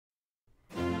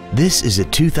This is a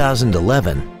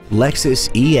 2011 Lexus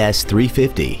ES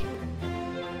 350.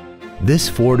 This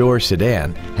four-door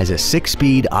sedan has a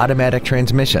 6-speed automatic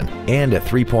transmission and a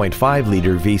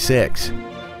 3.5-liter V6.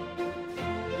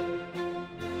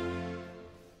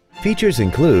 Features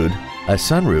include a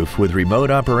sunroof with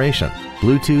remote operation,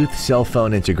 Bluetooth cell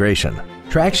phone integration,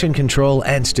 traction control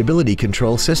and stability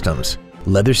control systems,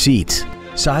 leather seats,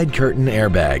 side curtain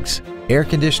airbags, air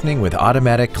conditioning with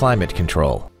automatic climate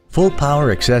control, full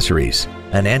power accessories,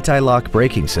 an anti-lock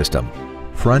braking system,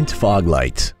 front fog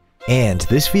lights, and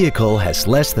this vehicle has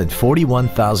less than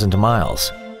 41,000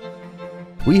 miles.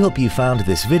 We hope you found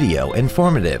this video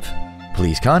informative.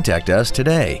 Please contact us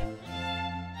today.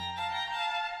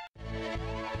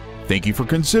 Thank you for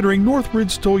considering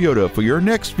Northridge Toyota for your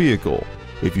next vehicle.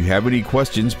 If you have any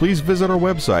questions, please visit our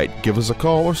website, give us a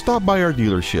call, or stop by our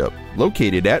dealership,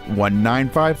 located at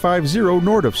 19550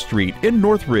 Nordoff Street in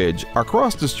Northridge,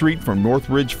 across the street from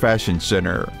Northridge Fashion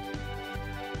Center.